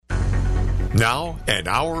Now, an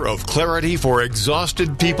hour of clarity for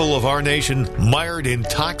exhausted people of our nation mired in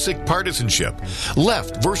toxic partisanship.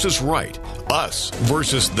 Left versus right, us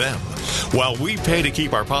versus them. While we pay to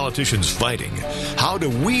keep our politicians fighting, how do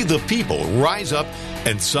we, the people, rise up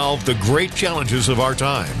and solve the great challenges of our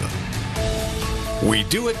time? We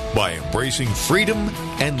do it by embracing freedom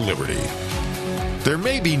and liberty. There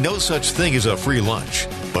may be no such thing as a free lunch,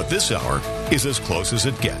 but this hour is as close as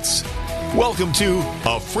it gets. Welcome to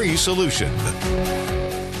A Free Solution.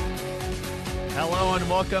 Hello and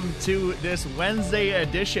welcome to this Wednesday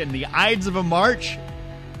edition, the Ides of a March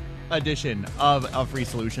edition of A Free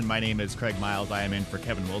Solution. My name is Craig Miles. I am in for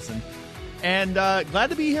Kevin Wilson. And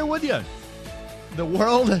glad to be here with you. The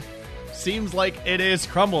world seems like it is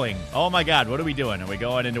crumbling. Oh my God, what are we doing? Are we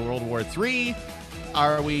going into World War III?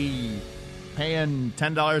 Are we paying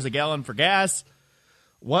 $10 a gallon for gas?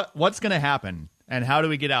 What's going to happen? And how do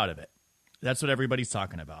we get out of it? That's what everybody's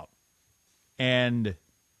talking about. And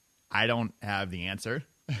I don't have the answer.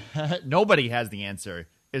 Nobody has the answer,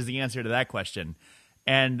 is the answer to that question.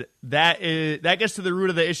 And that gets to the root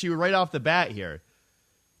of the issue right off the bat here,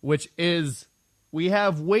 which is we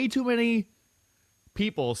have way too many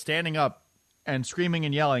people standing up and screaming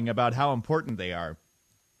and yelling about how important they are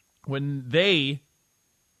when they,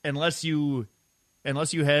 unless you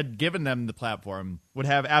had given them the platform, would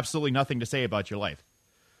have absolutely nothing to say about your life.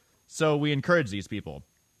 So we encourage these people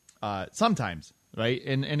sometimes, right?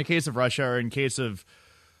 In the case of Russia or in case of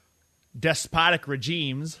despotic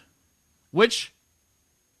regimes, which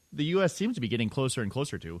the U.S. seems to be getting closer and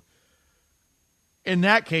closer to. In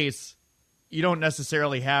that case, you don't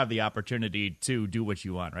necessarily have the opportunity to do what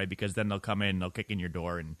you want, right? Because then they'll come in, they'll kick in your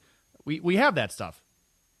door. And we have that stuff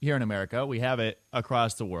here in America. We have it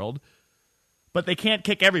across the world. But they can't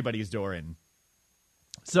kick everybody's door in.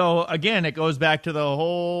 So, again, it goes back to the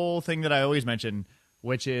whole thing that I always mention,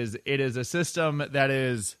 which is it is a system that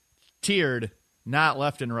is tiered, not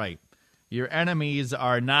left and right. Your enemies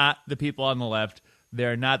are not the people on the left.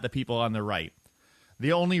 They're not the people on the right.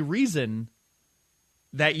 The only reason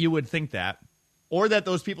that you would think that, or that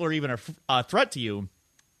those people are even a threat to you,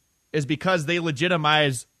 is because they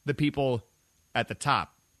legitimize the people at the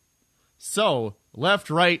top. So,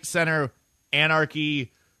 left, right, center,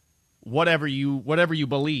 anarchy, whatever you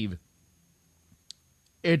believe,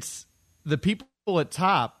 it's the people at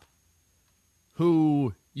top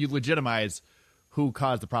who you legitimize who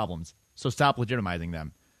cause the problems. So stop legitimizing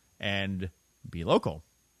them and be local.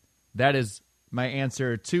 That is my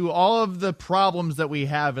answer to all of the problems that we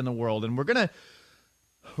have in the world, and we're gonna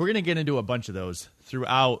get into a bunch of those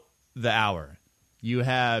throughout the hour. You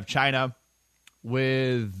have China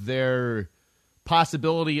with their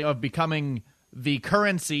possibility of becoming the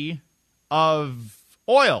currency of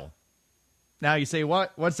oil. Now you say,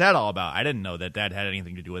 what's that all about? I didn't know that had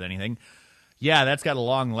anything to do with anything. Yeah, that's got a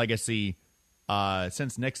long legacy.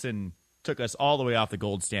 Since Nixon took us all the way off the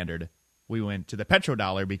gold standard, we went to the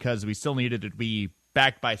petrodollar because we still needed it to be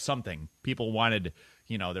backed by something. People wanted,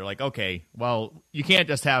 they're like, okay, well, you can't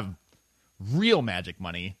just have real magic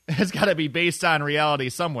money. It's got to be based on reality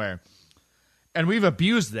somewhere. And we've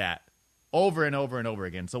abused that over and over and over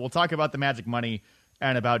again. So we'll talk about the magic money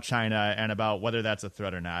and about China and about whether that's a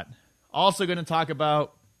threat or not. Also going to talk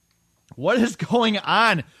about what is going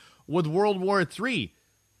on with World War III.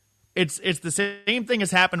 It's the same thing has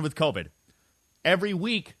happened with COVID. Every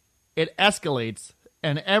week it escalates,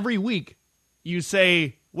 and every week you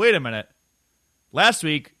say, wait a minute, last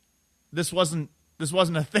week this wasn't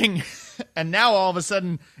a thing, and now all of a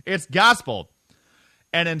sudden it's gospel.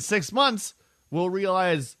 And in 6 months, we'll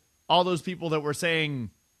realize all those people that were saying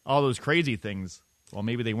all those crazy things, well,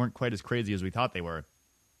 maybe they weren't quite as crazy as we thought they were.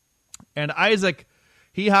 And Isaac,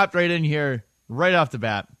 he hopped right in here right off the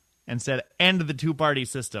bat and said, end the two-party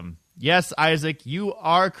system. Yes, Isaac, you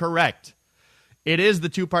are correct. It is the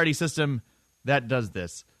two-party system that does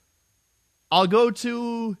this. I'll go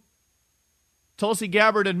to Tulsi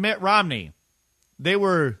Gabbard and Mitt Romney. They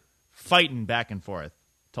were fighting back and forth.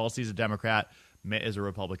 Tulsi's a Democrat. Mitt is a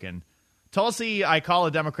Republican. Tulsi, I call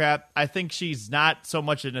a Democrat. I think she's not so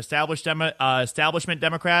much an establishment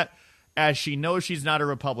Democrat as she knows she's not a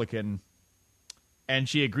Republican, and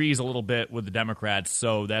she agrees a little bit with the Democrats.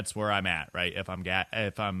 So that's where I'm at, right? If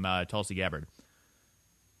I'm Tulsi Gabbard.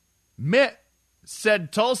 Mitt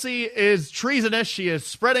said Tulsi is treasonous. She is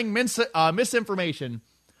spreading misinformation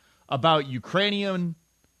about Ukrainian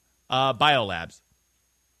biolabs.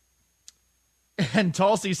 And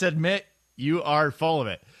Tulsi said, Mitt, you are full of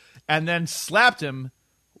it. And then slapped him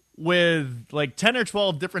with like 10 or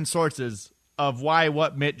 12 different sources of why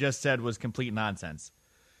what Mitt just said was complete nonsense.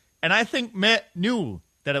 And I think Mitt knew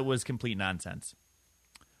that it was complete nonsense.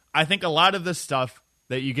 I think a lot of the stuff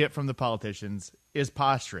that you get from the politicians is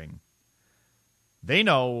posturing. They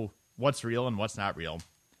know what's real and what's not real.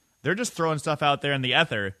 They're just throwing stuff out there in the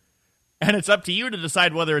ether, and it's up to you to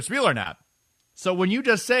decide whether it's real or not. So when you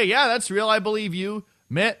just say, yeah, that's real, I believe you,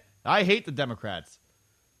 Mitt, I hate the Democrats,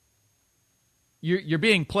 you're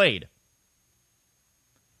being played.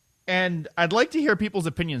 And I'd like to hear people's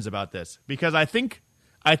opinions about this, because I think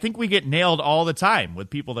we get nailed all the time with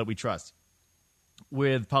people that we trust,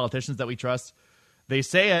 with politicians that we trust. They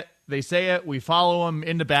say it, we follow them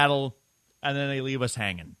into battle, and then they leave us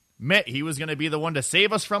hanging. Mitt, he was going to be the one to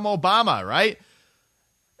save us from Obama, right?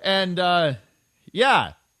 And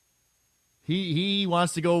yeah, he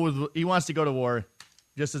wants to go to war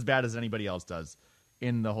just as bad as anybody else does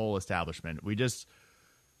in the whole establishment. We just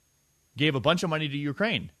gave a bunch of money to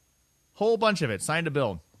Ukraine, whole bunch of it, signed a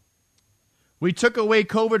bill. We took away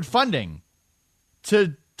COVID funding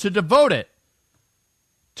to devote it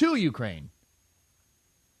to Ukraine.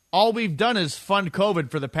 All we've done is fund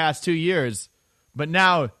COVID for the past 2 years, but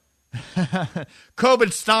now COVID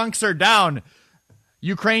stonks are down.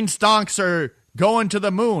 Ukraine stonks are going to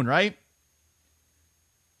the moon, right?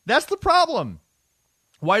 That's the problem.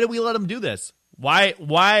 Why do we let them do this?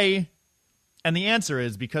 Why? And the answer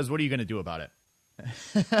is because what are you going to do about it?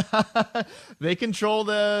 They control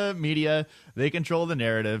the media. They control the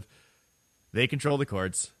narrative. They control the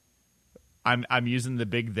courts. I'm using the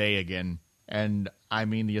big they again, and I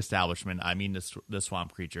mean the establishment. I mean the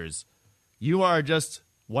swamp creatures. You are just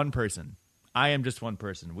one person. I am just one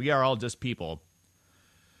person. We are all just people.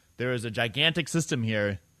 There is a gigantic system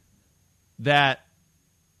here that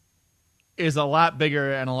is a lot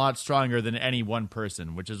bigger and a lot stronger than any one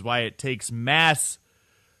person, which is why it takes a mass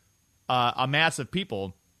of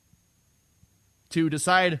people to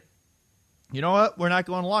decide, you know what, we're not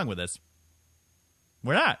going along with this.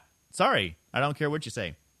 We're not. Sorry. I don't care what you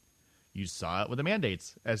say. You saw it with the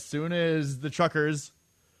mandates. As soon as the truckers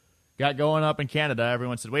got going up in Canada,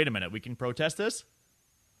 everyone said, wait a minute, we can protest this?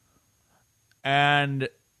 And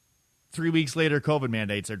 3 weeks later, COVID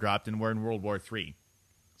mandates are dropped and we're in World War III.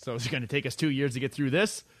 So it's going to take us 2 years to get through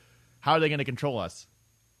this. How are they going to control us?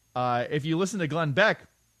 If you listen to Glenn Beck,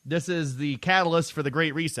 this is the catalyst for the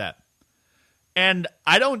Great Reset. And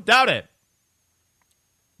I don't doubt it.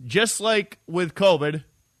 Just like with COVID,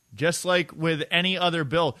 just like with any other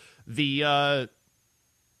bill, the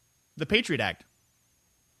Patriot Act,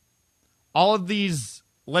 all of these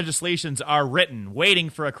legislations are written waiting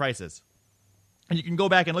for a crisis. And you can go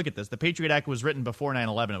back and look at this. The Patriot Act was written before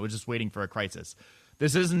 9/11. It was just waiting for a crisis.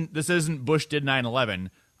 This isn't Bush did 9/11.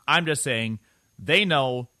 I'm just saying they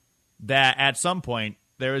know that at some point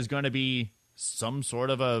there is going to be some sort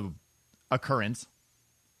of a occurrence,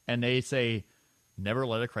 and they say never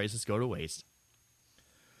let a crisis go to waste.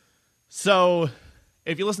 So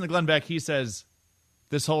if you listen to Glenn Beck, he says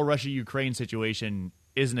this whole Russia-Ukraine situation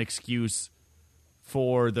is an excuse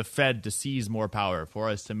for the Fed to seize more power, for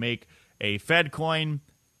us to make a Fed coin,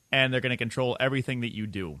 and they're going to control everything that you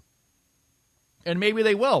do. And maybe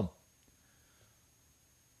they will.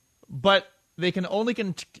 But they can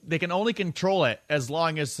only control it as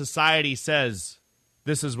long as society says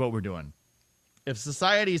this is what we're doing. If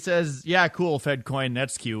society says, yeah, cool, Fed coin,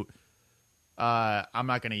 that's cute, I'm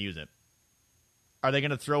not going to use it. Are they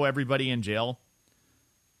going to throw everybody in jail?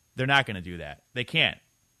 They're not going to do that. They can't.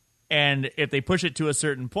 And if they push it to a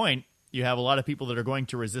certain point, you have a lot of people that are going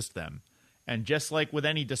to resist them. And just like with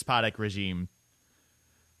any despotic regime,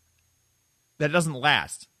 that doesn't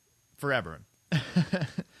last forever.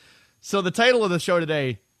 So the title of the show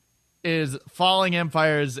today is Falling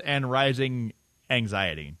Empires and Rising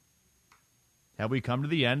Anxiety. Have we come to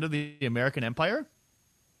the end of the American empire?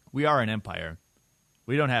 We are an empire.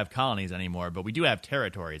 We don't have colonies anymore, but we do have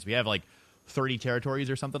territories. We have like 30 territories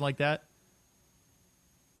or something like that.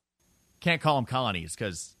 Can't call them colonies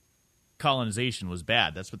because colonization was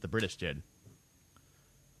bad. That's what the British did.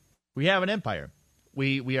 We have an empire.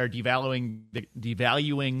 We are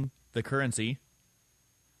devaluing the currency,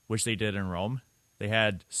 which they did in Rome. They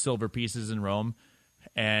had silver pieces in Rome,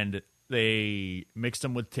 and they mixed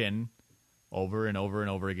them with tin over and over and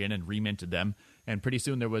over again and reminted them. And pretty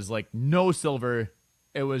soon there was like no silver.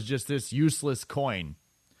 It was just this useless coin.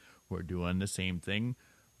 We're doing the same thing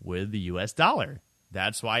with the U.S. dollar.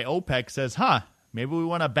 That's why OPEC says, maybe we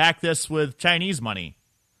want to back this with Chinese money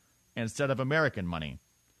instead of American money.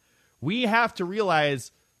 We have to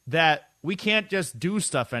realize that we can't just do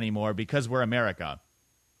stuff anymore because we're America.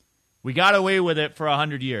 We got away with it for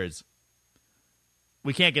 100 years.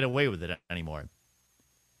 We can't get away with it anymore.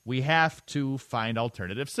 We have to find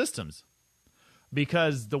alternative systems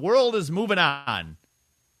because the world is moving on.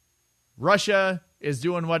 Russia is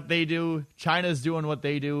doing what they do. China's doing what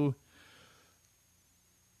they do.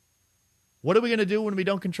 What are we going to do when we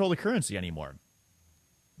don't control the currency anymore?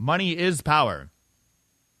 Money is power.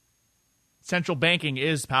 Central banking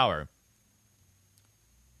is power.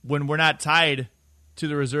 When we're not tied to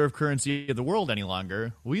the reserve currency of the world any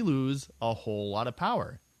longer, we lose a whole lot of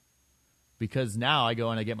power. Because now I go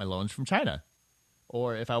and I get my loans from China.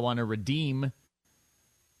 Or if I want to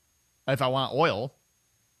if I want oil,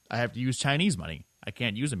 I have to use Chinese money. I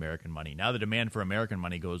can't use American money. Now the demand for American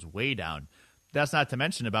money goes way down. That's not to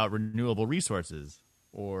mention about renewable resources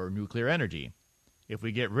or nuclear energy. If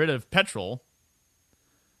we get rid of petrol,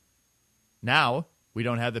 now we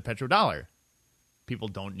don't have the petrodollar. People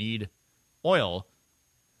don't need oil.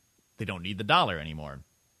 They don't need the dollar anymore.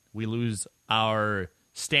 We lose our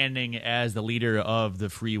standing as the leader of the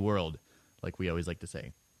free world, like we always like to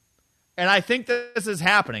say. And I think that this is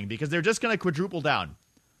happening because they're just going to quadruple down.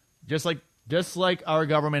 Just like our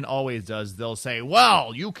government always does. They'll say,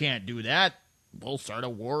 well, you can't do that. We'll start a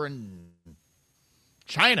war in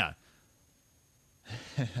China.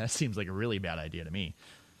 That seems like a really bad idea to me.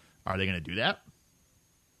 Are they going to do that?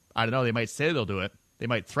 I don't know. They might say they'll do it. They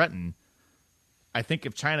might threaten. I think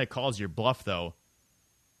if China calls your bluff, though,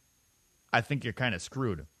 I think you're kind of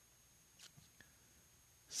screwed.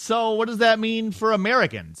 So what does that mean for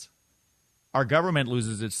Americans? Our government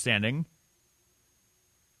loses its standing.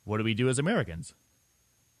 What do we do as Americans?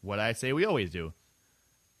 What I say we always do.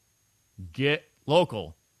 Get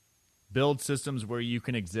local. Build systems where you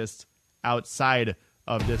can exist outside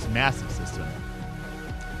of this massive system.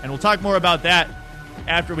 And we'll talk more about that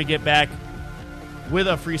after we get back with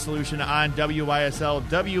a free solution on WYSL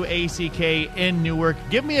WACK in Newark.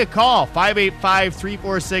 Give me a call,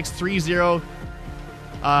 585-346-3000.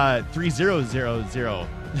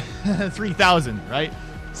 3000, right?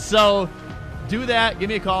 So do that. Give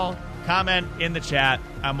me a call. Comment in the chat.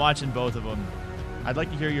 I'm watching both of them. I'd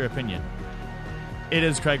like to hear your opinion. It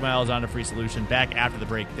is Craig Miles on A Free Solution. Back after the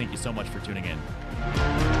break. Thank you so much for tuning in.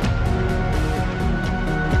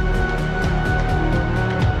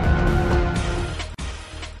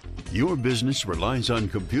 Your business relies on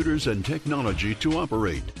computers and technology to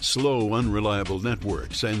operate. Slow, unreliable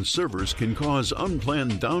networks and servers can cause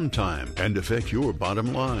unplanned downtime and affect your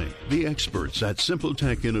bottom line. The experts at Simple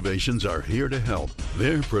Tech Innovations are here to help.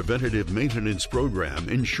 Their preventative maintenance program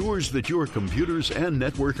ensures that your computers and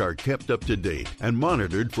network are kept up to date and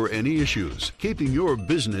monitored for any issues, keeping your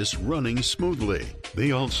business running smoothly.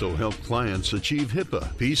 They also help clients achieve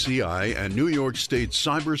HIPAA, PCI, and New York State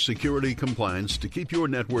cybersecurity compliance to keep your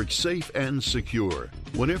network safe and secure.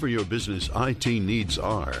 Whatever your business IT needs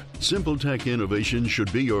are, Simple Tech Innovation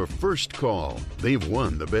should be your first call. They've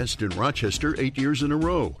won the best in Rochester 8 years in a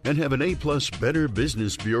row and have an A+ Better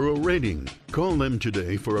Business Bureau rating. Call them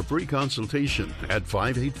today for a free consultation at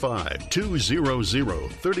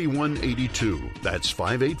 585-200-3182. That's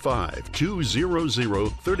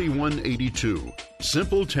 585-200-3182.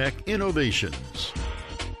 Simple Tech Innovations.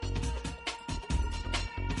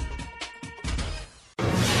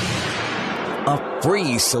 A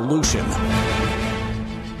free solution.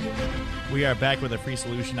 We are back with a free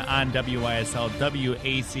solution on WYSL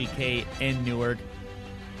WACK in Newark.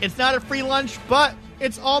 It's not a free lunch, but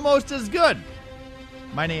it's almost as good.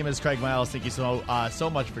 My name is Craig Miles. Thank you so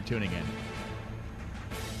much for tuning in.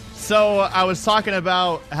 So I was talking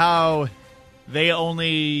about how they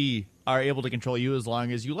only are able to control you as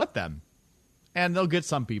long as you let them. And they'll get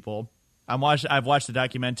some people. I've watched a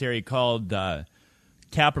documentary called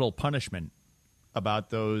Capital Punishment about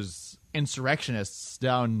those insurrectionists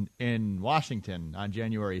down in Washington on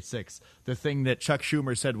January 6th. The thing that Chuck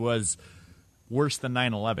Schumer said was worse than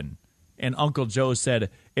 9/11. And Uncle Joe said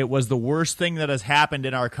it was the worst thing that has happened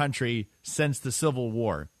in our country since the Civil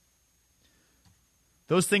War.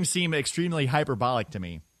 Those things seem extremely hyperbolic to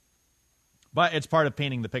me. But it's part of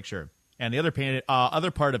painting the picture. And the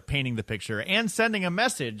other part of painting the picture and sending a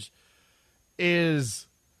message is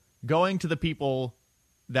going to the people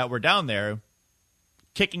that were down there,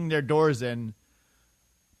 kicking their doors in,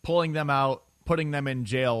 pulling them out, putting them in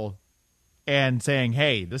jail, and saying,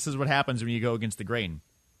 hey, this is what happens when you go against the grain.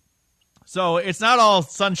 So it's not all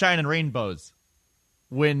sunshine and rainbows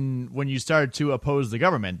when you start to oppose the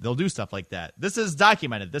government. They'll do stuff like that. This is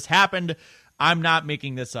documented. This happened. I'm not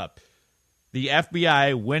making this up. The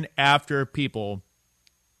FBI went after people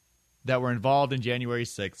that were involved in January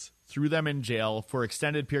 6th, threw them in jail for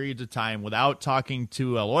extended periods of time without talking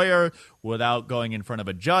to a lawyer, without going in front of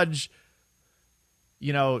a judge.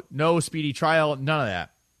 You know, no speedy trial, none of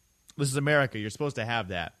that. This is America. You're supposed to have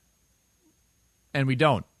that. And we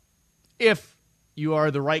don't. If you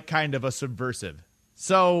are the right kind of a subversive.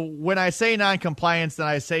 So when I say non-compliance, then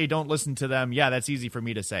I say don't listen to them. Yeah, that's easy for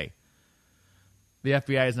me to say. The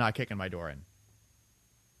FBI is not kicking my door in.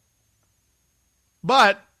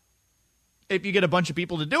 But if you get a bunch of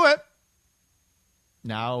people to do it,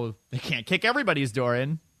 now they can't kick everybody's door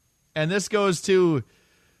in. And this goes to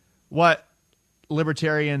what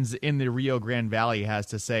libertarians in the Rio Grande Valley has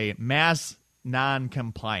to say, mass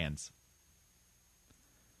non-compliance.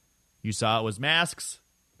 You saw it with masks.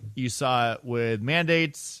 You saw it with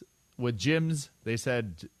mandates, with gyms. They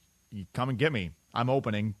said, come and get me. I'm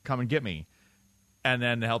opening. Come and get me. And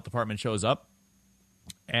then the health department shows up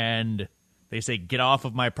and they say, get off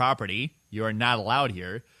of my property. You are not allowed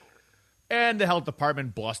here. And the health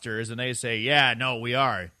department blusters and they say, yeah, no, we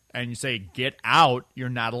are. And you say, get out. You're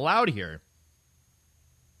not allowed here.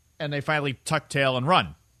 And they finally tuck tail and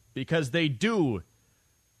run because they do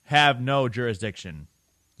have no jurisdiction.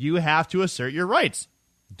 You have to assert your rights.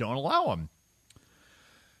 Don't allow them.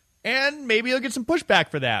 And maybe you'll get some pushback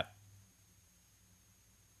for that.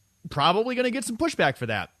 Probably going to get some pushback for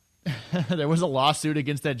that. There was a lawsuit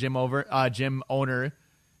against that gym owner.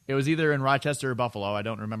 It was either in Rochester or Buffalo. I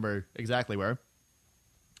don't remember exactly where.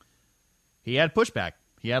 He had pushback.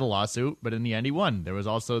 He had a lawsuit, but in the end he won. There was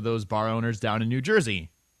also those bar owners down in New Jersey.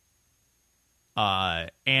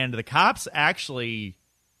 And the cops actually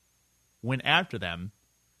went after them.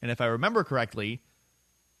 And if I remember correctly,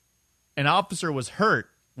 an officer was hurt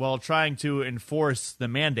while trying to enforce the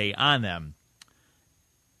mandate on them.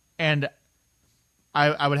 And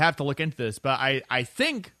I would have to look into this, but I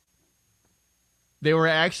think they were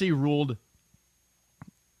actually ruled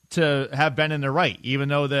to have been in the right, even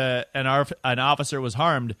though an officer was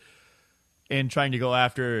harmed in trying to go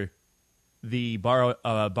after the bar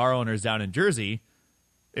owners down in Jersey.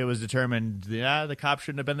 It was determined, the cops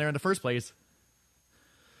shouldn't have been there in the first place.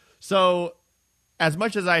 So, as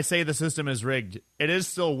much as I say the system is rigged, it is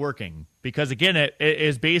still working because, again, it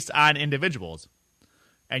is based on individuals,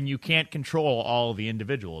 and you can't control all the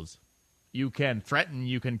individuals. You can threaten,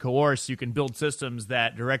 you can coerce, you can build systems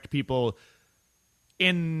that direct people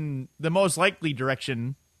in the most likely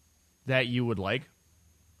direction that you would like,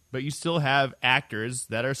 but you still have actors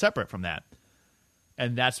that are separate from that.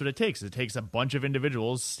 And that's what it takes. It takes a bunch of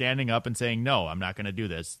individuals standing up and saying, no, I'm not going to do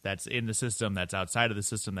this. That's in the system. That's outside of the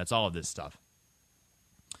system. That's all of this stuff.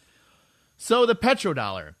 So the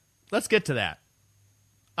petrodollar. Let's get to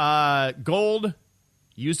that. Gold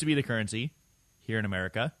used to be the currency here in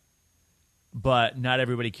America, but not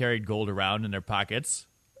everybody carried gold around in their pockets.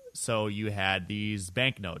 So you had these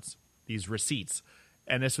banknotes, these receipts.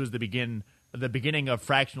 And this was the beginning of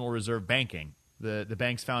fractional reserve banking. The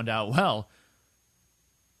banks found out, well,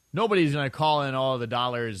 nobody's going to call in all of the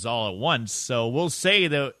dollars all at once, so we'll say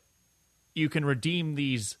that you can redeem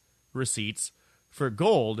these receipts for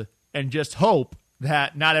gold and just hope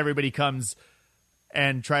that not everybody comes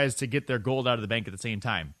and tries to get their gold out of the bank at the same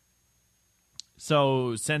time.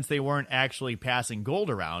 So since they weren't actually passing gold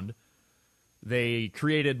around, they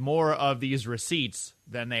created more of these receipts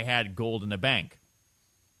than they had gold in the bank.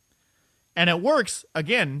 And it works,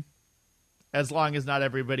 again, as long as not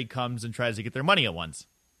everybody comes and tries to get their money at once.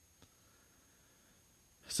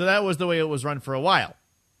 So that was the way it was run for a while.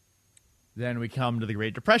 Then we come to the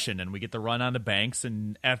Great Depression, and we get the run on the banks,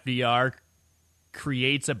 and FDR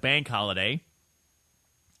creates a bank holiday,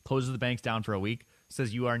 closes the banks down for a week,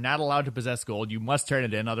 says you are not allowed to possess gold. You must turn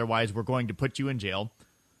it in, otherwise we're going to put you in jail.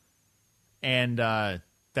 And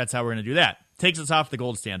that's how we're going to do that. Takes us off the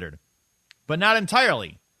gold standard. But not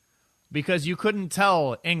entirely, because you couldn't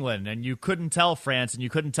tell England, and you couldn't tell France, and you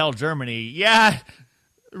couldn't tell Germany, yeah,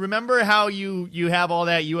 remember how you have all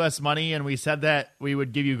that U.S. money and we said that we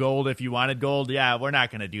would give you gold if you wanted gold? Yeah, we're not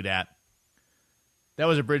going to do that. That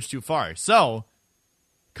was a bridge too far. So,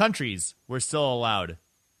 countries were still allowed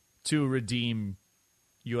to redeem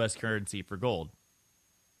U.S. currency for gold.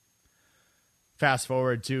 Fast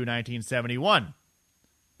forward to 1971,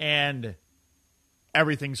 and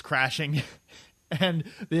everything's crashing, and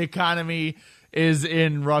the economy is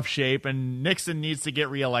in rough shape, and Nixon needs to get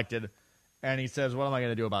reelected. And he says, what am I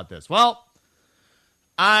going to do about this? Well,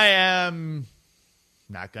 I am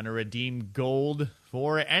not going to redeem gold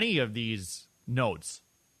for any of these notes.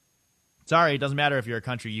 Sorry, it doesn't matter if you're a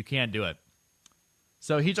country. You can't do it.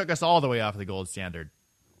 So he took us all the way off the gold standard.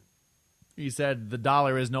 He said the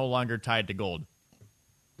dollar is no longer tied to gold.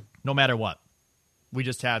 No matter what. We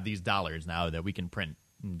just have these dollars now that we can print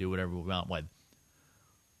and do whatever we want with.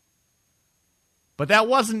 But that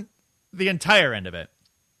wasn't the entire end of it.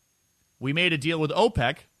 We made a deal with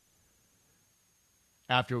OPEC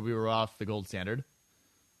after we were off the gold standard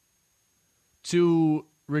to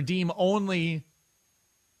redeem only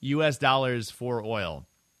U.S. dollars for oil.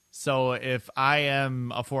 So if I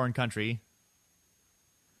am a foreign country,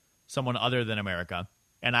 someone other than America,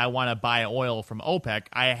 and I want to buy oil from OPEC,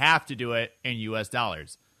 I have to do it in U.S.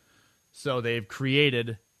 dollars. So they've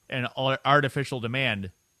created an artificial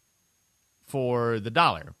demand for the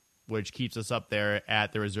dollar, which keeps us up there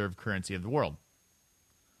at the reserve currency of the world.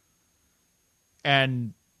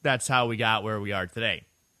 And that's how we got where we are today.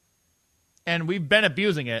 And we've been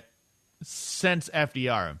abusing it since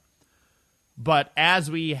FDR. But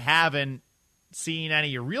as we haven't seen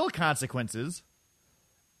any real consequences,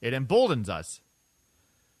 it emboldens us.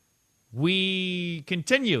 We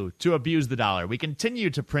continue to abuse the dollar. We continue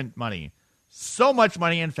to print money. So much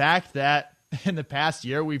money, in fact, that in the past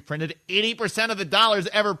year, we've printed 80% of the dollars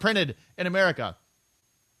ever printed in America.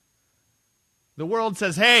 The world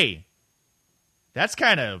says, hey, that's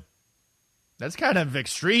kind of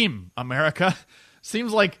extreme, America.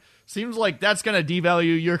 Seems like that's going to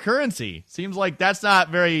devalue your currency. Seems like that's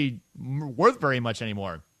not worth very much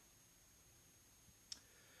anymore.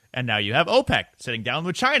 And now you have OPEC sitting down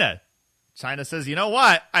with China. China says, you know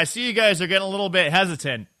what? I see you guys are getting a little bit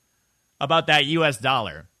hesitant about that U.S.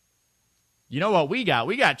 dollar. You know what we got?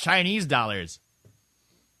 We got Chinese dollars.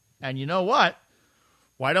 And you know what?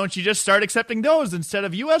 Why don't you just start accepting those instead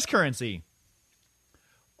of U.S. currency?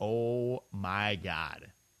 Oh, my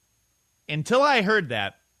God. Until I heard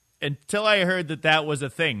that that was a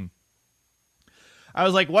thing, I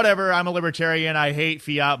was like, whatever, I'm a libertarian. I hate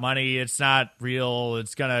fiat money. It's not real.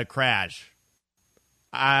 It's going to crash.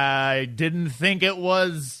 I didn't think it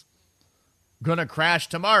was going to crash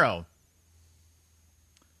tomorrow.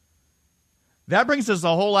 That brings us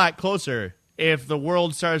a whole lot closer. If the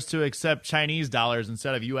world starts to accept Chinese dollars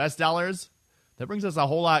instead of U.S. dollars, that brings us a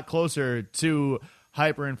whole lot closer to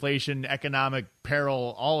hyperinflation, economic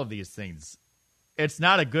peril, all of these things. It's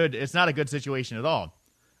not a good situation at all.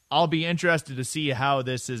 I'll be interested to see how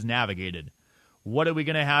this is navigated. What are we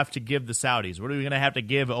going to have to give the Saudis? What are we going to have to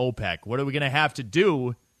give OPEC? What are we going to have to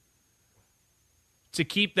do to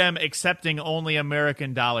keep them accepting only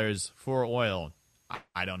American dollars for oil?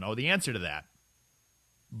 I don't know the answer to that.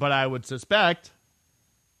 But I would suspect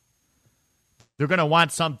they're going to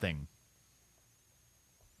want something.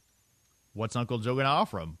 What's Uncle Joe going to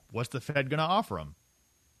offer them? What's the Fed going to offer them?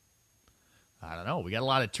 I don't know. We got a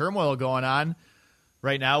lot of turmoil going on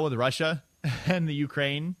right now with Russia and the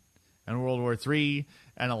Ukraine and World War III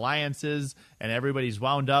and alliances, and everybody's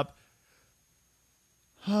wound up.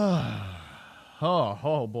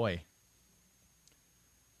 Oh, boy.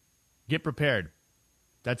 Get prepared.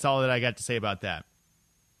 That's all that I got to say about that.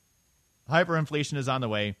 Hyperinflation is on the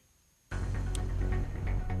way.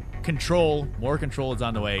 More control is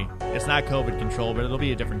on the way. It's not COVID control, but it'll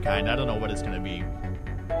be a different kind. I don't know what it's going to be.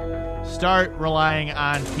 Start relying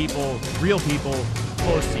on people, real people,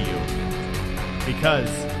 close to you. Because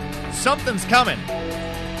something's coming.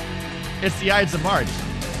 It's the Ides of March.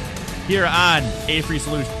 Here on A Free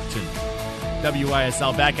Solution.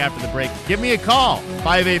 WISL, back after the break. Give me a call.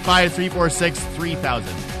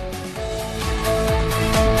 585-346-3000.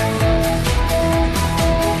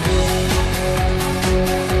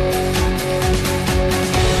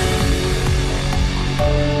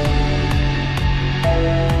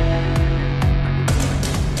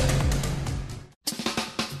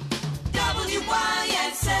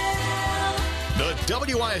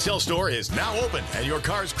 WISL store is now open, and your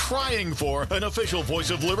car's crying for an official Voice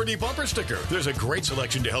of Liberty bumper sticker. There's a great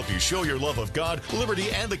selection to help you show your love of God, liberty,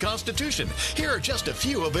 and the Constitution. Here are just a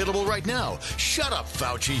few available right now. Shut up,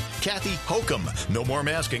 Fauci. Kathy Hokum. No more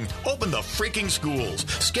masking. Open the freaking schools.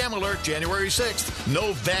 Scam alert January 6th.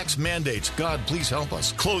 No vax mandates. God, please help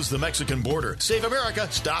us. Close the Mexican border. Save America.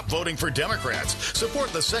 Stop voting for Democrats.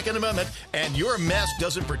 Support the Second Amendment. And your mask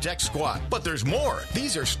doesn't protect squat. But there's more.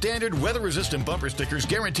 These are standard weather-resistant bumper stickers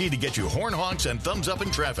guaranteed to get you horn honks and thumbs up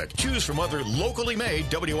in traffic. Choose from other locally made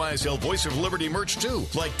WISL Voice of Liberty merch too,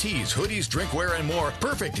 like tees, hoodies, drinkware, and more.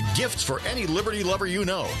 Perfect gifts for any Liberty lover you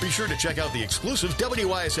know. Be sure to check out the exclusive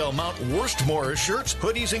WISL Mount Worstmore shirts,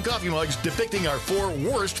 hoodies, and coffee mugs depicting our 4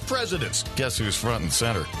 worst presidents. Guess who's front and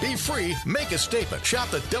center? Be free, make a statement. Shop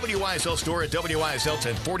the WISL store at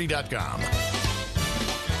WISL1040.com.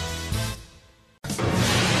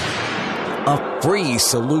 A free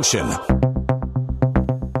solution.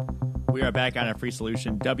 We are back on A Free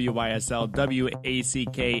Solution, WISL,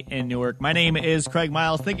 WACK in Newark. My name is Craig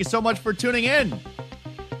Miles. Thank you so much for tuning in.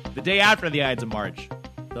 The day after the Ides of March,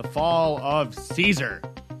 the fall of Caesar.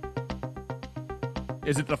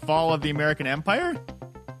 Is it the fall of the American Empire?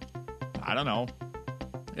 I don't know.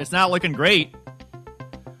 It's not looking great.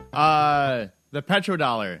 The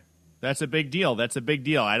petrodollar. That's a big deal.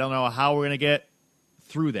 I don't know how we're going to get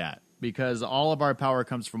through that because all of our power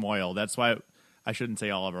comes from oil. That's why I shouldn't say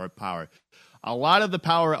all of our power. A lot of the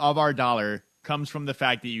power of our dollar comes from the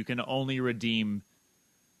fact that you can only redeem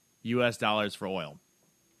U.S. dollars for oil.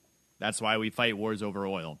 That's why we fight wars over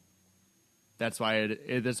oil. That's why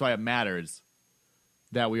it matters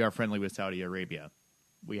that we are friendly with Saudi Arabia.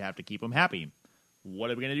 We have to keep them happy.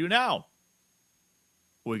 What are we going to do now?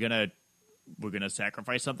 We're gonna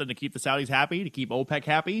sacrifice something to keep the Saudis happy, to keep OPEC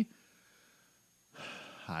happy?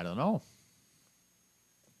 I don't know.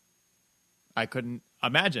 I couldn't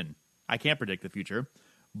imagine. I can't predict the future,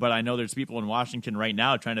 but I know there's people in Washington right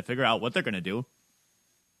now trying to figure out what they're going to do.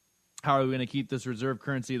 How are we going to keep this reserve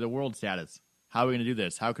currency of the world status? How are we going to do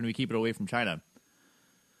this? How can we keep it away from China?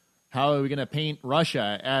 How are we going to paint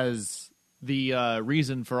Russia as the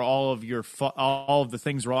reason for all of the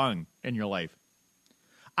things wrong in your life?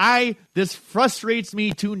 This frustrates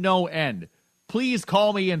me to no end. Please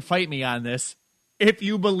call me and fight me on this if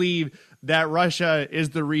you believe that Russia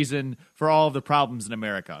is the reason for all of the problems in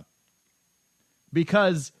America.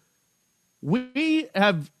 Because did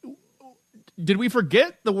we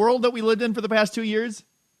forget the world that we lived in for the past 2 years?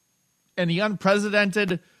 And the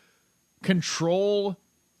unprecedented control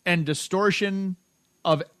and distortion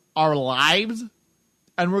of our lives?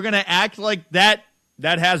 And we're going to act like that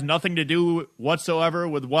has nothing to do whatsoever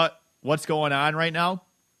with what's going on right now?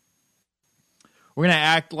 We're going to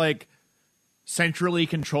act like centrally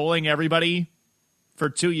controlling everybody for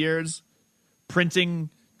 2 years, printing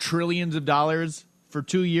trillions of dollars for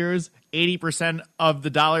 2 years, 80% of the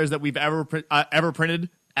dollars that we've ever printed,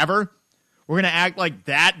 ever. We're going to act like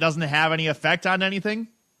that doesn't have any effect on anything.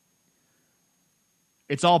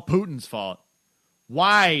 It's all Putin's fault.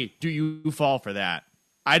 Why do you fall for that?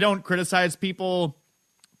 I don't criticize people.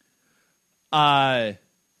 I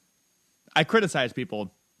criticize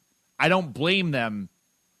people. I don't blame them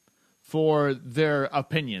for their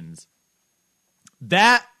opinions.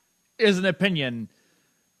 That is an opinion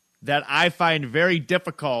that I find very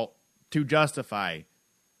difficult to justify,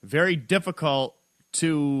 very difficult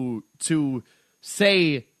to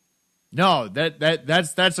say, no,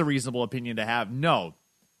 that's a reasonable opinion to have. No,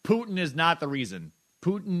 Putin is not the reason.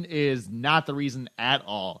 Putin is not the reason at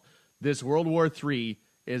all. This World War III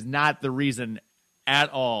is not the reason at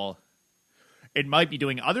all. It might be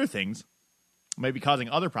doing other things, might be causing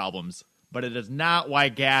other problems, but it is not why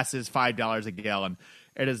gas is $5 a gallon.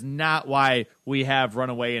 It is not why we have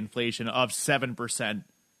runaway inflation of 7%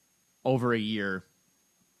 over a year.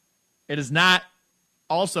 It is not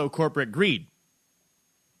also corporate greed.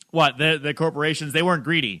 What? The corporations, they weren't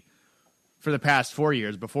greedy for the past 4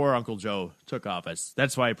 years before Uncle Joe took office.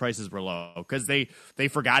 That's why prices were low, because they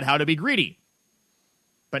forgot how to be greedy.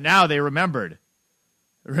 But now they remembered.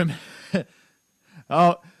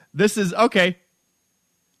 Oh, this is okay.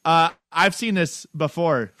 I've seen this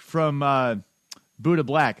before from Buddha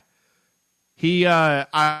Black.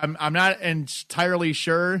 I'm not entirely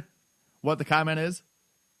sure what the comment is.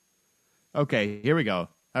 Okay, here we go.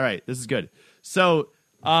 All right, this is good. So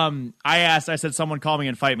I said, someone call me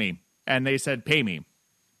and fight me, and they said pay me,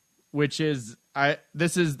 which is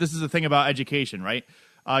this is the thing about education, right?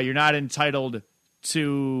 You're not entitled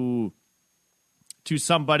to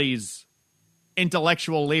somebody's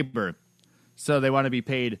intellectual labor, so they want to be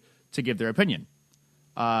paid to give their opinion.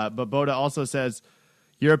 But Boda also says,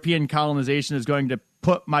 European colonization is going to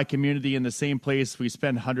put my community in the same place we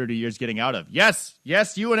spend hundreds of years getting out of. Yes,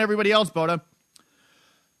 you and everybody else, Boda.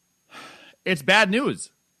 It's bad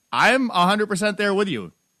news. I'm 100% there with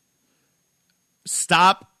you.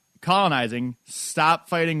 Stop colonizing. Stop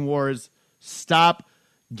fighting wars. Stop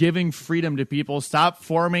giving freedom to people. Stop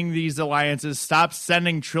forming these alliances. Stop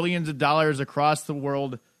sending trillions of dollars across the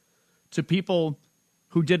world to people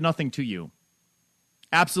who did nothing to you.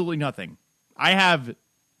 Absolutely nothing. I have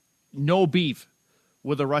no beef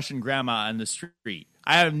with a Russian grandma on the street.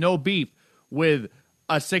 I have no beef with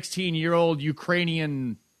a 16-year-old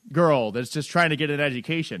Ukrainian girl that's just trying to get an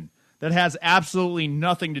education. That has absolutely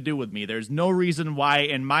nothing to do with me. There's no reason why,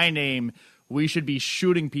 in my name, we should be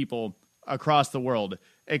shooting people across the world,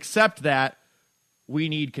 except that we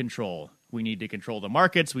need control. We need to control the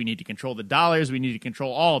markets. We need to control the dollars. We need to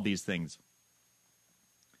control all of these things.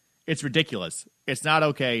 It's ridiculous. It's not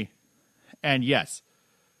okay. And yes,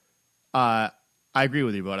 I agree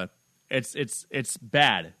with you, Boda. It's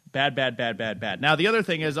bad. Bad. Now, the other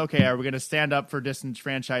thing is, okay, are we going to stand up for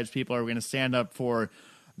disenfranchised people? Are we going to stand up for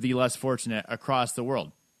the less fortunate across the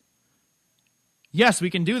world? Yes, we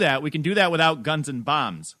can do that. We can do that without guns and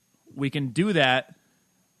bombs. We can do that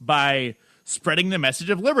by spreading the message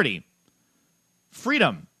of liberty,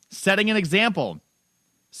 freedom, setting an example,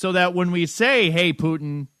 so that when we say, hey,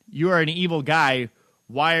 Putin, you are an evil guy,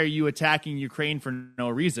 why are you attacking Ukraine for no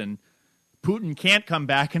reason? Putin can't come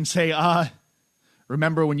back and say,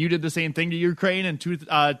 remember when you did the same thing to Ukraine in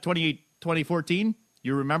 2014?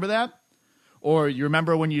 You remember that? Or you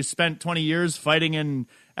remember when you spent 20 years fighting in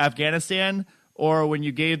Afghanistan? Or when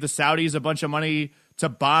you gave the Saudis a bunch of money to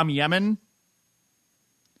bomb Yemen?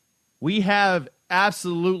 We have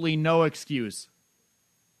absolutely no excuse.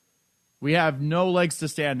 We have no legs to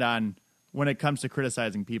stand on when it comes to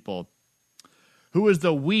criticizing people. Who is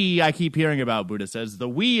the we I keep hearing about, Buddha says? The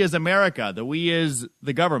we is America. The we is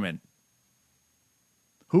the government.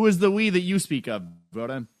 Who is the we that you speak of,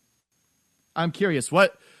 Buddha? I'm curious.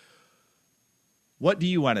 What do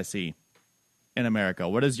you want to see in America?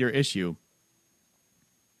 What is your issue?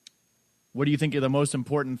 What do you think the most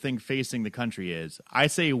important thing facing the country is? I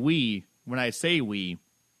say we. When I say we,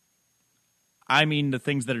 I mean the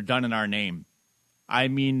things that are done in our name. I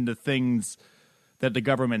mean the things that the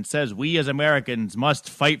government says. We as Americans must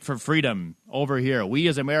fight for freedom over here. We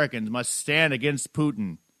as Americans must stand against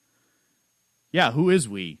Putin. Yeah, who is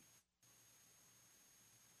we?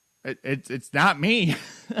 It's not me.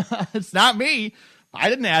 It's not me. I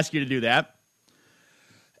didn't ask you to do that.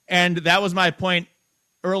 And that was my point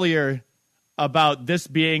earlier about this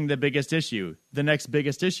being the biggest issue, the next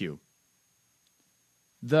biggest issue.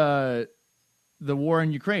 The war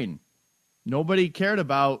in Ukraine. Nobody cared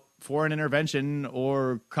about foreign intervention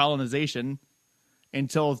or colonization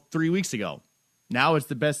until 3 weeks ago. Now it's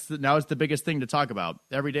the biggest thing to talk about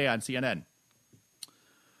every day on CNN.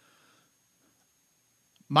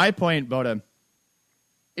 My point, Boda,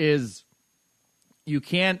 is you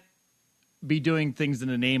can't be doing things in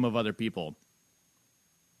the name of other people.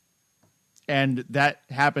 And that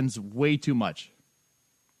happens way too much.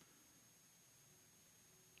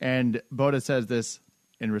 And Boda says this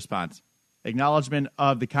in response. Acknowledgement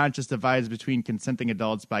of the conscious divides between consenting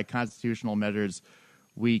adults by constitutional measures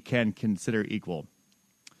we can consider equal.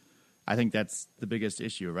 I think that's the biggest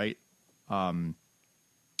issue, right?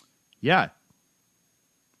 Yeah.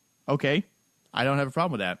 Okay. I don't have a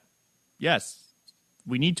problem with that. Yes.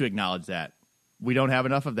 We need to acknowledge that. We don't have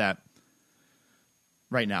enough of that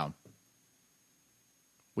right now.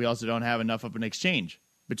 We also don't have enough of an exchange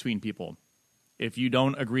between people. If you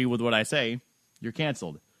don't agree with what I say, you're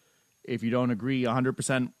canceled. If you don't agree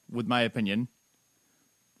 100% with my opinion,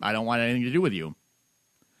 I don't want anything to do with you.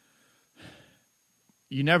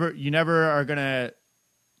 You never are going to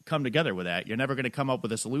come together with that. You're never going to come up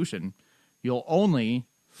with a solution. You'll only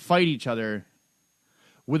fight each other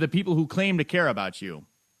with the people who claim to care about you.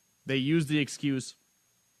 They use the excuse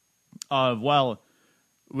of, well,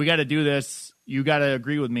 we got to do this. You got to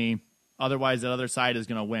agree with me. Otherwise, the other side is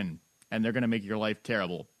going to win, and they're going to make your life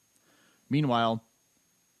terrible. Meanwhile,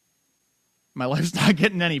 my life's not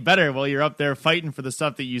getting any better while you're up there fighting for the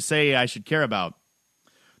stuff that you say I should care about.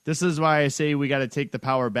 This is why I say we got to take the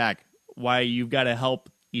power back. Why you've got to help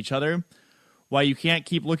each other. Why you can't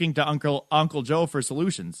keep looking to Uncle Joe for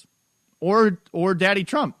solutions. Or Daddy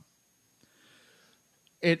Trump.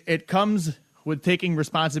 It comes with taking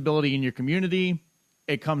responsibility in your community.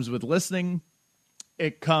 It comes with listening.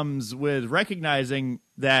 It comes with recognizing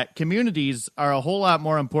that communities are a whole lot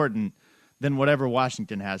more important than whatever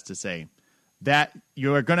Washington has to say. That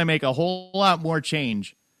you're going to make a whole lot more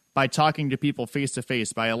change by talking to people face to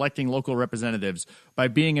face, by electing local representatives, by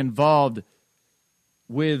being involved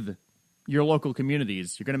with your local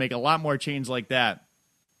communities. You're going to make a lot more change like that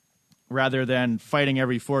rather than fighting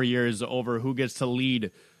every 4 years over who gets to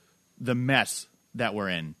lead the mess that we're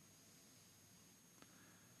in.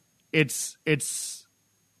 It's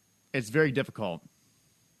very difficult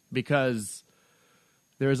because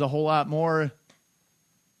there's a whole lot more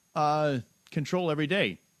control every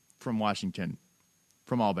day from Washington,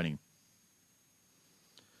 from Albany.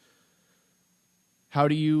 How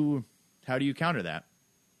do you counter that?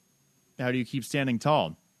 How do you keep standing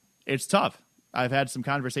tall? It's tough. I've had some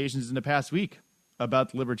conversations in the past week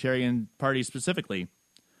about the Libertarian Party specifically,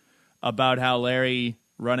 about how Larry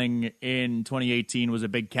running in 2018 was a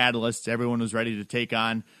big catalyst. Everyone was ready to take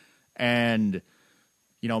on and,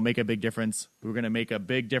 make a big difference. We were going to make a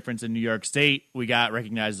big difference in New York State. We got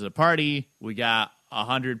recognized as a party. We got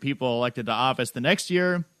 100 people elected to office the next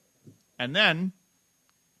year. And then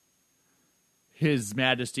His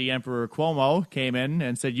Majesty Emperor Cuomo came in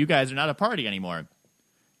and said, you guys are not a party anymore.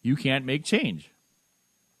 You can't make change.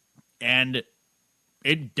 And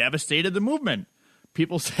it devastated the movement.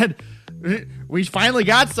 People said, we finally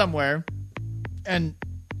got somewhere, and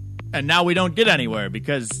now we don't get anywhere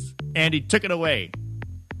because Andy took it away.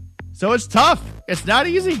 So it's tough. It's not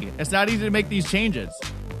easy. It's not easy to make these changes.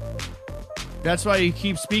 That's why you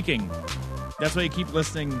keep speaking. That's why you keep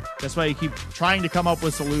listening. That's why you keep trying to come up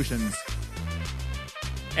with solutions.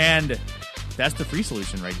 And that's the free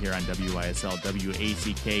solution right here on WYSL,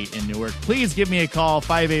 WACK in Newark. Please give me a call,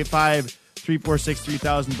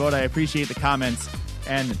 585-346-3000. Vote. I appreciate the comments.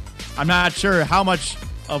 And I'm not sure how much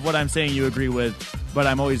of what I'm saying you agree with, but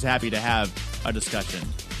I'm always happy to have a discussion.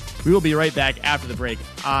 We will be right back after the break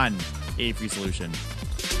on A Free Solution.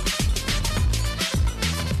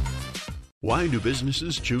 Why do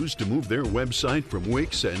businesses choose to move their website from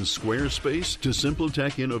Wix and Squarespace to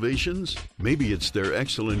SimpleTech Innovations? Maybe it's their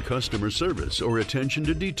excellent customer service or attention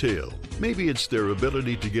to detail. Maybe it's their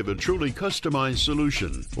ability to give a truly customized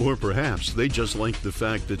solution. Or perhaps they just like the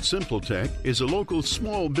fact that SimpleTech is a local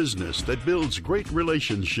small business that builds great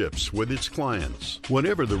relationships with its clients.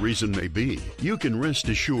 Whatever the reason may be, you can rest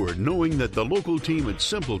assured knowing that the local team at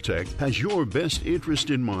SimpleTech has your best interest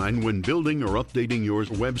in mind when building or updating your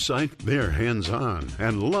website. They're hands-on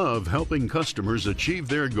and love helping customers achieve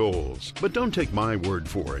their goals. But don't take my word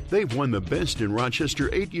for it. They've won the best in Rochester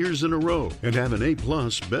 8 years in a row and have an A+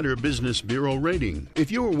 Better Business Bureau rating.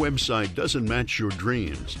 If your website doesn't match your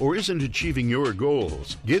dreams or isn't achieving your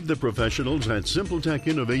goals, give the professionals at SimpleTech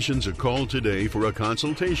Innovations a call today for a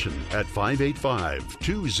consultation at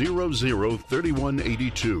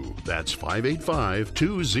 585-200-3182. That's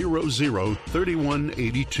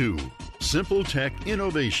 585-200-3182. SimpleTech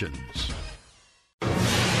Innovations.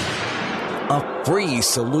 A free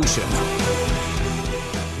solution.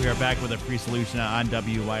 We are back with a free solution on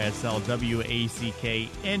WYSL, WACK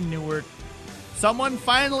in Newark. Someone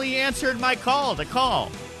finally answered my call to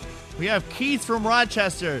call. We have Keith from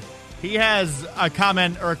Rochester. He has a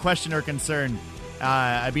comment or a question or concern.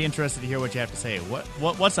 I'd be interested to hear what you have to say.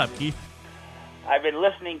 What's up, Keith? I've been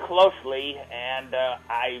listening closely, and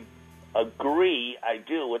I agree, I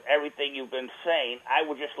do, with everything you've been saying. I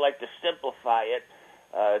would just like to simplify it.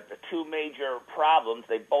 The two major problems,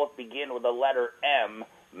 they both begin with the letter M,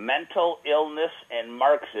 mental illness and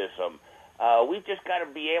Marxism. We've just got to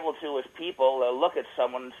be able to, as people, look at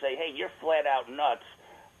someone and say, hey, you're flat out nuts.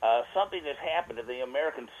 Something has happened to the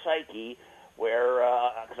American psyche where,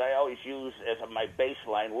 because I always use as my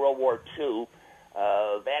baseline, World War II,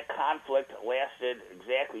 that conflict lasted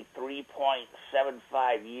exactly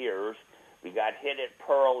 3.75 years. We got hit at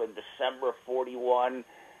Pearl in December of 41,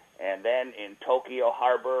 and then in Tokyo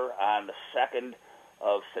Harbor on the 2nd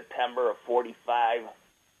of September of 45,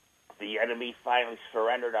 the enemy finally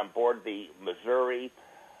surrendered on board the Missouri.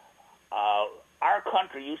 Our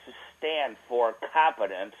country used to stand for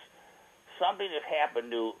competence. Something that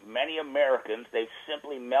happened to many Americans, they've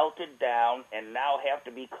simply melted down and now have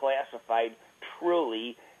to be classified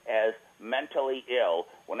truly as mentally ill.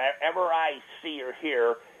 Whenever I see or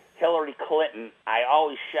hear Hillary Clinton, I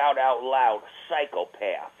always shout out loud,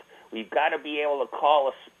 psychopath. We've got to be able to call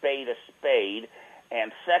a spade a spade.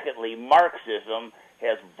 And secondly, Marxism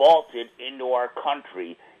has vaulted into our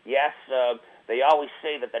country. Yes, they always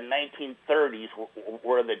say that the 1930s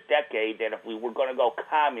were the decade that if we were going to go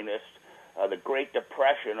communist, the Great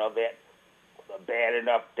Depression of that bad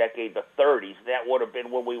enough decade, the 30s, that would have been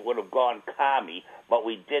when we would have gone commie, but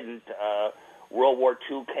we didn't. World War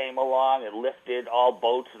II came along and lifted all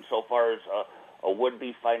boats, and so far as a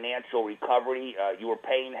would-be financial recovery, you were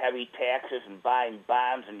paying heavy taxes and buying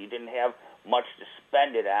bonds, and you didn't have much to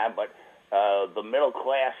spend it on, but the middle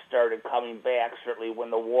class started coming back, certainly when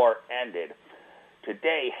the war ended.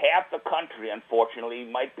 Today, half the country, unfortunately,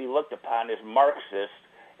 might be looked upon as Marxist,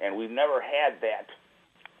 and we've never had that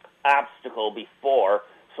obstacle before.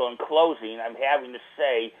 So in closing, I'm having to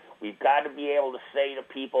say we've got to be able to say to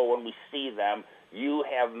people when we see them, you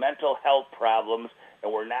have mental health problems,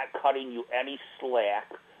 and we're not cutting you any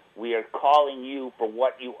slack. We are calling you for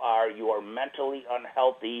what you are. You are mentally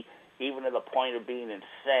unhealthy, even to the point of being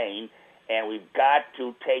insane, and we've got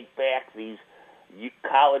to take back these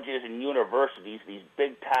colleges and universities, these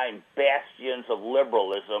big-time bastions of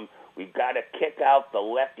liberalism. We've got to kick out the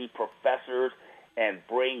lefty professors and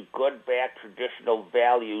bring good back traditional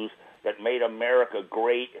values that made America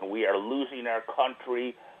great, and we are losing our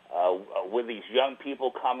country with these young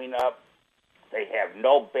people coming up. They have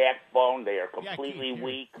no backbone. They are completely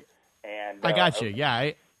weak. And I got you.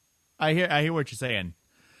 Yeah, I hear what you're saying.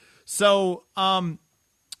 So, a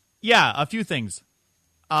few things.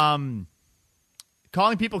 Calling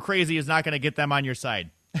people crazy is not going to get them on your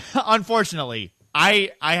side. Unfortunately,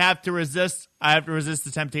 I have to resist. I have to resist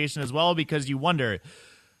the temptation as well, because you wonder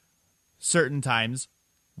certain times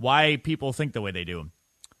why people think the way they do.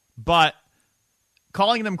 But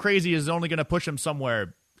calling them crazy is only going to push them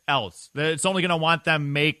somewhere else. It's only going to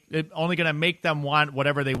make them want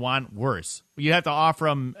whatever they want worse. You have to offer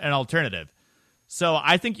them an alternative. So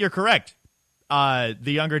I think you're correct.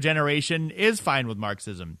 the younger generation is fine with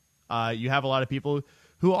Marxism. You have a lot of people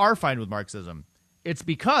who are fine with Marxism. It's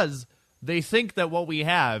because they think that what we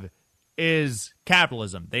have is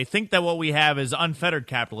capitalism. They think that what we have is unfettered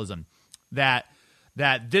capitalism, that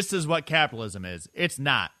this is what capitalism is. It's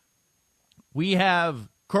not. We have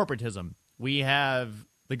corporatism. We have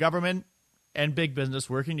the government and big business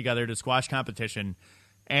working together to squash competition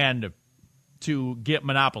and to get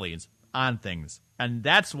monopolies on things. And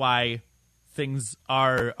that's why things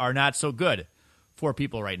are not so good for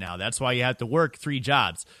people right now. That's why you have to work 3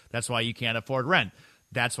 jobs. That's why you can't afford rent.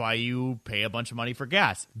 That's why you pay a bunch of money for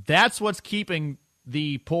gas. That's what's keeping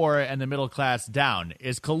the poor and the middle class down,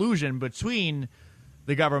 is collusion between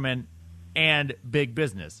the government and big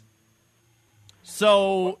business.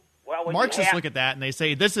 So Marxists look at that and they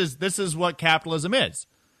say, this is what capitalism is.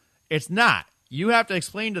 It's not. You have to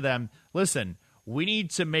explain to them, listen, we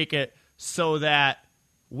need to make it so that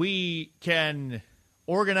we can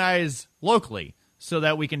organize locally, so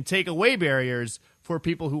that we can take away barriers for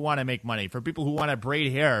people who want to make money, for people who want to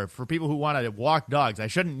braid hair, for people who want to walk dogs. I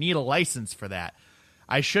shouldn't need a license for that.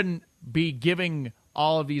 I shouldn't be giving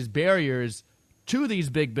all of these barriers to these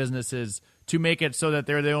big businesses to make it so that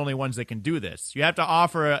they're the only ones that can do this. You have to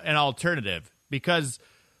offer an alternative, because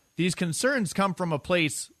these concerns come from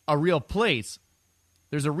a real place.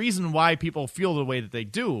 There's a reason why people feel the way that they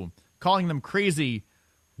do. Calling them crazy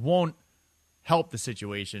won't help the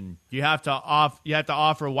situation. You have to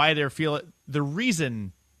offer why they feel it, the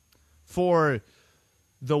reason for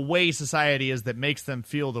the way society is that makes them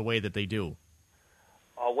feel the way that they do.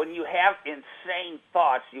 When you have insane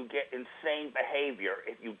thoughts, you get insane behavior.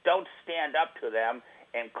 If you don't stand up to them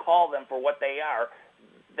and call them for what they are,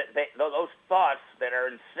 those thoughts that are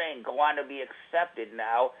insane go on to be accepted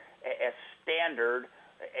now as standard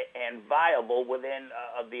and viable within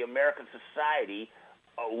the American society.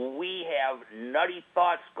 We have nutty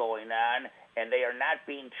thoughts going on, and they are not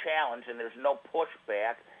being challenged, and there's no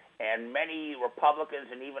pushback. And many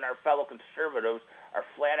Republicans and even our fellow conservatives are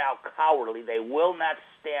flat out cowardly. They will not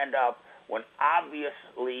stand up when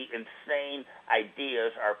obviously insane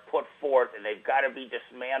ideas are put forth, and they've got to be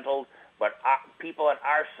dismantled. But people on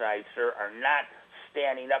our side, sir, are not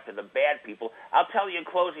standing up to the bad people. I'll tell you in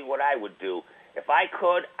closing what I would do. If I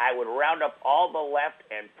could, I would round up all the left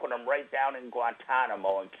and put them right down in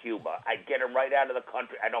Guantanamo in Cuba. I'd get them right out of the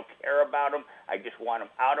country. I don't care about them. I just want them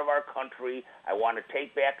out of our country. I want to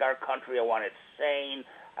take back our country. I want it sane.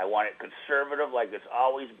 I want it conservative like it's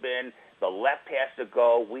always been. The left has to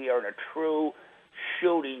go. We are in a true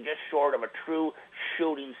shooting, just short of a true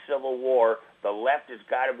shooting civil war. The left has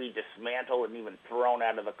got to be dismantled and even thrown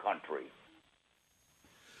out of the country.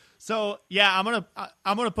 So, yeah, I'm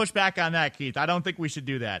gonna push back on that, Keith. I don't think we should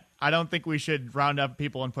do that. I don't think we should round up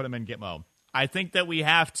people and put them in Gitmo. I think that we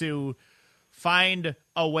have to find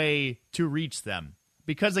a way to reach them.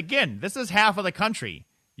 Because, again, this is half of the country.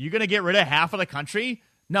 You going to get rid of half of the country?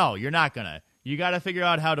 No, you're not going to. You got to figure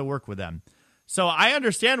out how to work with them. So I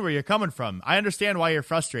understand where you're coming from. I understand why you're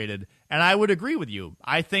frustrated, and I would agree with you.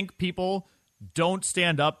 I think people don't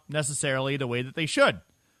stand up necessarily the way that they should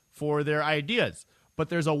for their ideas. But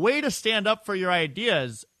there's a way to stand up for your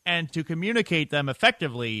ideas and to communicate them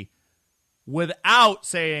effectively without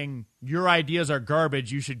saying your ideas are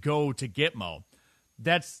garbage, you should go to Gitmo.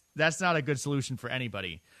 That's not a good solution for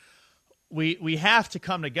anybody. We have to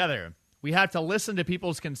come together. We have to listen to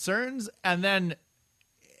people's concerns, and then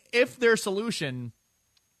if their solution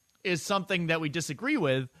is something that we disagree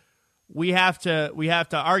with, we have to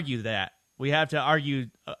argue that. We have to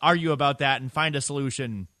argue about that and find a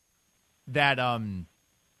solution that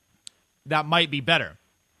might be better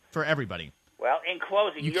for everybody. Well, in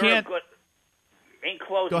closing, Go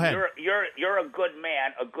ahead. You're a good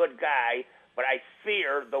man, a good guy, but I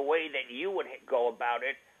fear the way that you would go about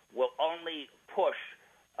it will only push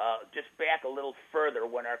just back a little further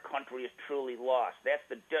when our country is truly lost. That's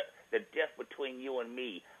the diff between you and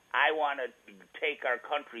me. I want to take our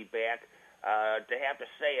country back. To have to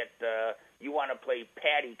say it, you want to play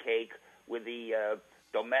patty cake with the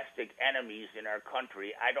domestic enemies in our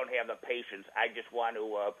country. I don't have the patience. I just want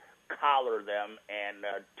to collar them and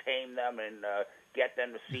tame them and get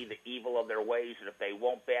them to see the evil of their ways. And if they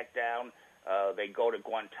won't back down, they go to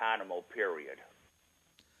Guantanamo, period.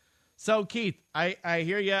 So, Keith, I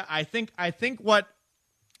hear you. I think what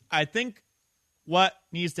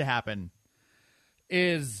needs to happen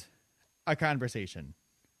is a conversation,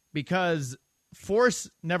 because force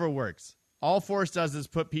never works. All force does is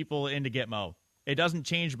put people into Gitmo. It doesn't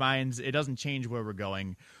change minds. It doesn't change where we're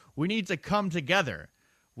going. We need to come together.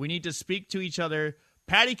 We need to speak to each other.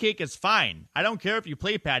 Patty cake is fine. I don't care if you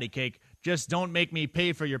play patty cake. Just don't make me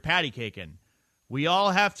pay for your patty caking. We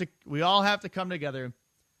all have to come together.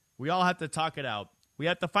 We all have to talk it out. We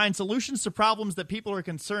have to find solutions to problems that people are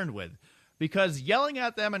concerned with, because yelling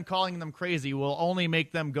at them and calling them crazy will only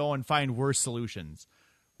make them go and find worse solutions.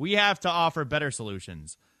 We have to offer better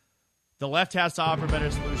solutions. The left has to offer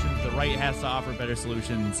better solutions. The right has to offer better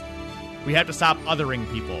solutions. We have to stop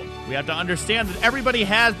othering people. We have to understand that everybody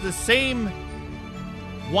has the same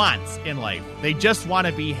wants in life. They just want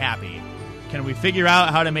to be happy. Can we figure out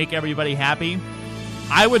how to make everybody happy?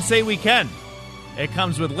 I would say we can. It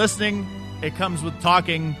comes with listening. It comes with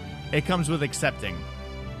talking. It comes with accepting.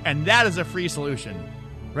 And that is a free solution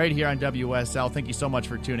right here on WSL. Thank you so much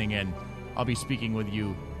for tuning in. I'll be speaking with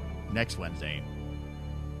you next Wednesday.